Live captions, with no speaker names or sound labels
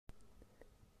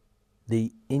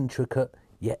the intricate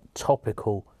yet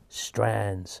topical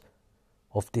strands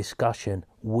of discussion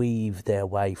weave their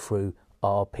way through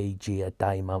RPG a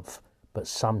Day Month, but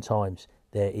sometimes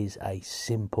there is a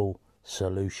simple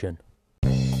solution.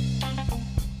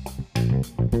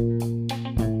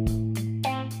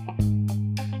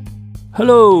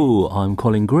 Hello, I'm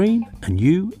Colin Green and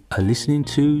you are listening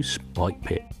to Spike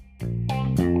Pit.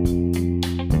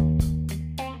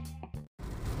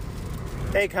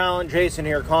 Hey Colin, Jason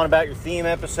here, calling about your theme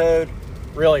episode.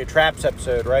 Really a Traps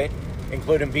episode, right?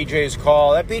 Including BJ's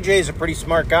call. That BJ is a pretty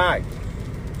smart guy.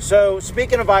 So,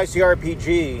 speaking of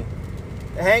ICRPG,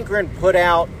 Hankerin put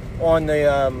out on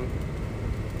the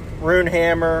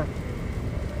Runehammer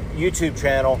YouTube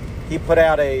channel, he put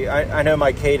out I know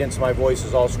my cadence, my voice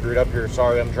is all screwed up here.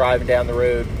 Sorry, I'm driving down the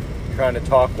road trying to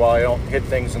talk while I don't hit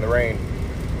things in the rain.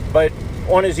 But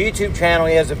on his YouTube channel,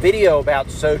 he has a video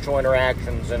about social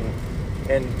interactions and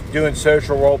doing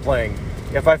social role-playing.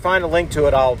 If I find a link to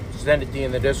it, I'll send it to you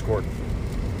in the Discord.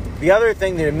 The other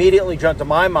thing that immediately jumped to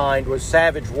my mind was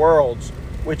Savage Worlds,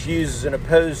 which uses an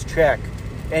opposed check.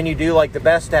 And you do like the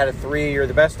best out of 3 or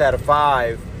the best out of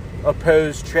 5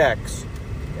 opposed checks.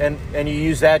 And you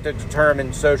use that to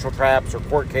determine social traps or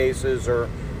court cases or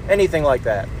anything like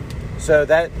that. So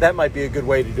that might be a good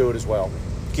way to do it as well.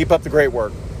 Keep up the great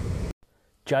work.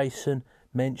 Jason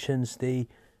mentions the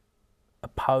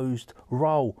opposed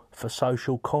role for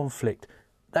social conflict.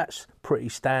 That's pretty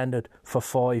standard for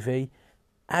 5e.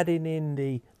 Adding in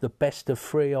the best of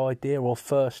 3 idea or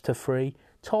first to 3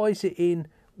 ties it in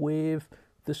with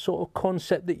the sort of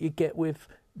concept that you get with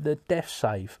the death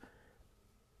save,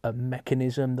 a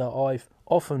mechanism that I've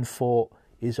often thought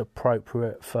is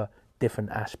appropriate for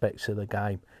different aspects of the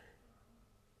game.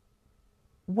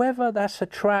 Whether that's a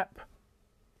trap,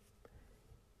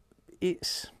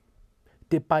 it's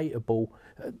debatable.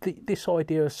 This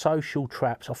idea of social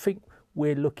traps, I think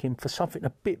we're looking for something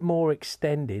a bit more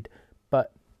extended,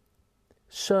 but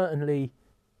certainly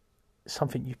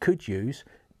something you could use,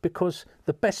 because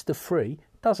the best of 3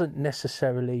 doesn't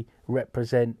necessarily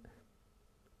represent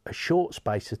a short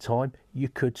space of time. You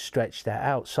could stretch that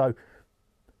out. So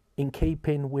in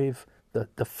keeping with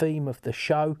the theme of the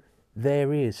show,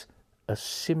 there is a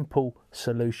simple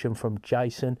solution from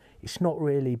Jason. It's not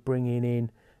really bringing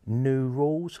in new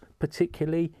rules,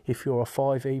 particularly if you're a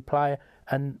 5e player,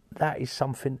 and that is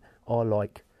something I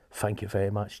like. Thank you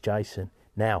very much, Jason.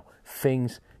 Now,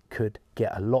 things could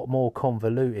get a lot more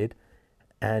convoluted,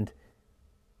 and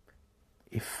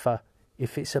if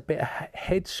it's a bit of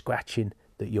head scratching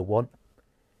that you want,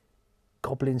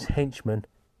 Goblin's Henchman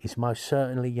is most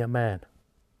certainly your man.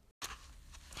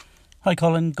 Hi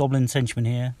Colin, Goblin's Henchman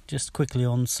here. Just quickly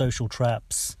on social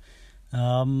traps.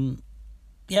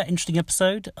 Interesting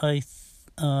episode.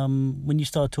 When you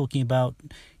started talking about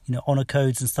honor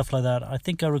codes and stuff like that, I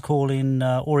think I recall in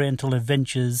Oriental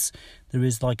Adventures there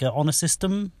is like an honor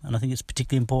system, and I think it's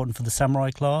particularly important for the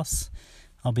samurai class.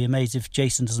 I'll be amazed if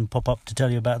Jason doesn't pop up to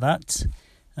tell you about that.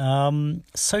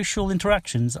 Social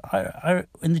interactions. I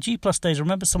in the G+ days, I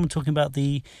remember someone talking about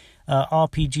the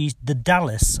RPG, the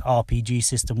Dallas RPG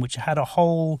system, which had a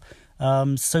whole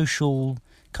social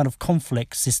kind of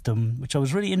conflict system, which I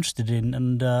was really interested in,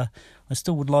 and I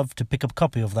still would love to pick up a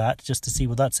copy of that just to see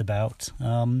what that's about.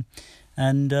 When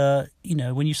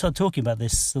you started talking about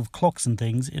this sort of clocks and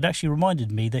things, it actually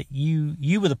reminded me that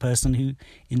you were the person who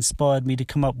inspired me to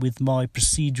come up with my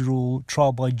procedural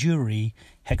trial by jury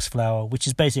hexflower, which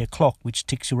is basically a clock which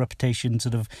ticks your reputation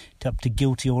sort of up to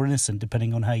guilty or innocent,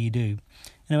 depending on how you do.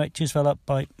 Anyway, cheers fella,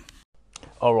 bye.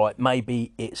 Alright,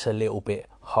 maybe it's a little bit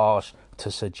harsh to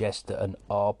suggest that an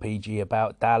RPG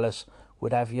about Dallas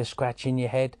would have you scratching your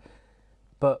head,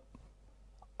 but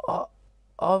I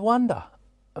wonder.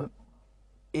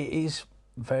 It is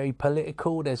very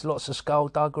political. There's lots of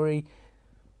skullduggery.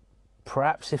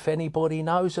 Perhaps if anybody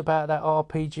knows about that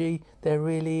RPG, there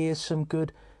really is some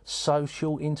good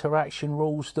social interaction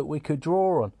rules that we could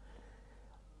draw on.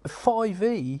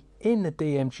 5e in the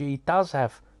DMG does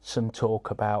have some talk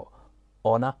about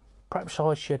honour. Perhaps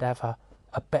I should have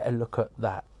a better look at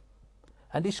that.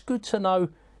 And it's good to know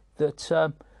that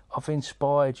I've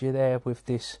inspired you there with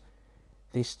this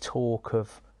talk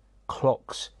of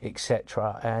clocks,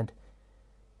 etc. And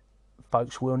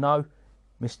folks will know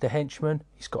Mr. Henchman,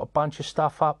 he's got a bunch of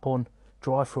stuff up on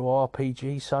Drive-Thru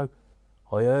RPG, so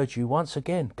I urge you once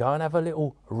again, go and have a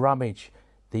little rummage.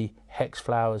 The hex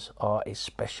flowers are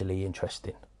especially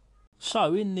interesting.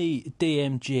 So in the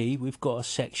DMG we've got a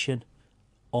section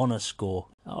honour score.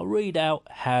 I'll read out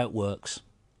how it works.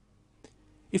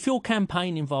 If your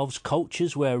campaign involves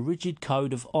cultures where a rigid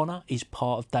code of honour is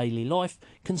part of daily life,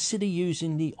 consider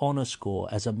using the honour score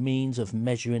as a means of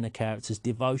measuring a character's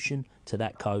devotion to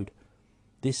that code.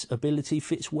 This ability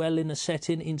fits well in a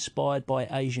setting inspired by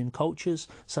Asian cultures,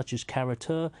 such as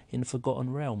Karatur in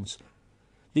Forgotten Realms.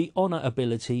 The honour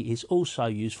ability is also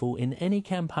useful in any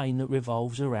campaign that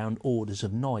revolves around orders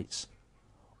of knights.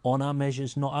 Honour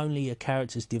measures not only a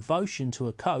character's devotion to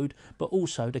a code, but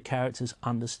also the character's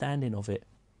understanding of it.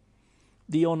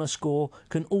 The honour score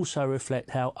can also reflect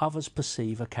how others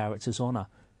perceive a character's honour.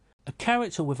 A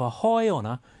character with a high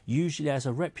honour usually has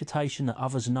a reputation that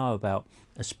others know about,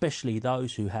 especially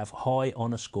those who have high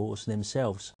honour scores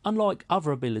themselves. Unlike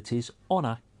other abilities,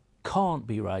 honour can't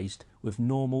be raised with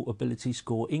normal ability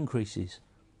score increases.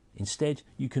 Instead,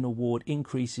 you can award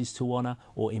increases to honour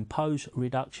or impose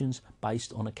reductions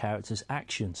based on a character's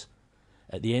actions.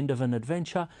 At the end of an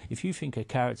adventure, if you think a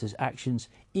character's actions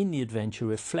in the adventure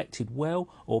reflected well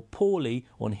or poorly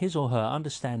on his or her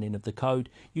understanding of the code,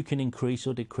 you can increase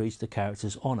or decrease the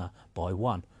character's honour by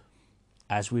 1.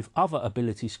 As with other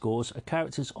ability scores, a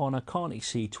character's honour can't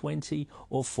exceed 20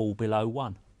 or fall below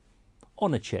 1.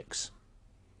 Honour checks.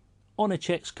 Honour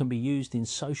checks can be used in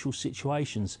social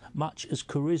situations, much as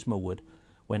charisma would,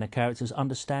 when a character's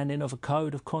understanding of a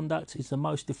code of conduct is the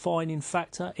most defining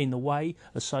factor in the way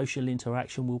a social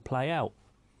interaction will play out.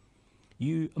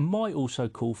 You might also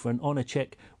call for an honour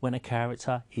check when a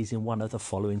character is in one of the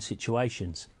following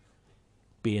situations: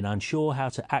 being unsure how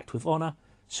to act with honour,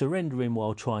 surrendering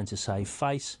while trying to save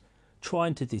face,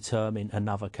 trying to determine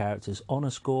another character's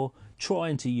honour score,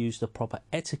 trying to use the proper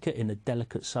etiquette in a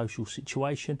delicate social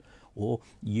situation, or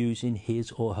using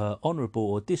his or her honourable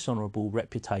or dishonourable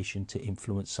reputation to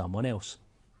influence someone else.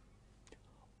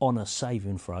 Honour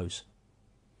saving throws.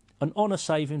 An honour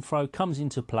saving throw comes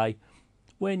into play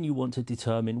when you want to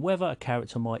determine whether a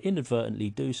character might inadvertently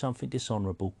do something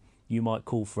dishonourable. You might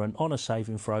call for an honour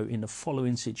saving throw in the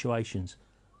following situations: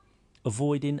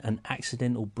 avoiding an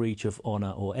accidental breach of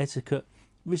honour or etiquette,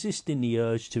 resisting the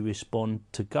urge to respond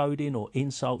to goading or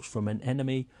insults from an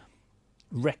enemy,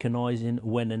 recognising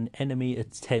when an enemy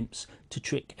attempts to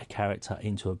trick a character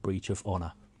into a breach of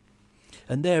honour.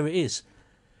 And there it is.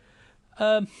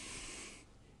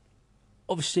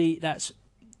 Obviously that's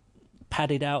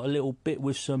padded out a little bit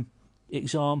with some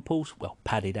examples. Well,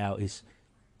 padded out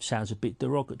sounds a bit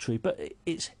derogatory, but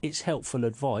it's helpful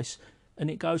advice, and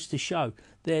it goes to show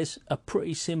there's a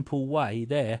pretty simple way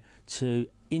there to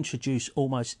introduce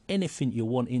almost anything you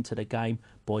want into the game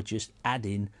by just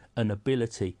adding an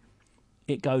ability.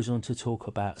 It goes on to talk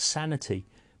about sanity,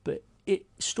 but it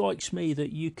strikes me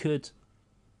that you could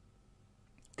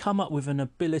come up with an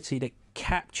ability that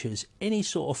captures any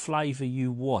sort of flavour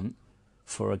you want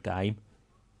for a game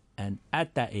and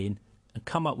add that in and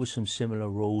come up with some similar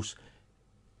rules,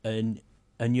 and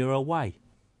you're away.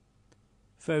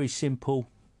 Very simple,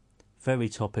 very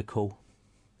topical,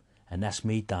 and that's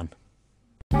me done.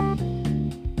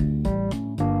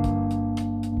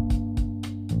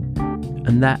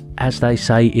 And that, as they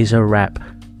say, is a wrap.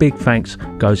 Big thanks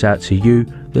goes out to you,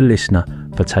 the listener,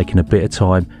 for taking a bit of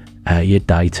time out of your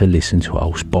day to listen to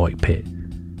old Spike Pit.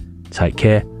 Take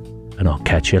care, and I'll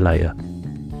catch you later.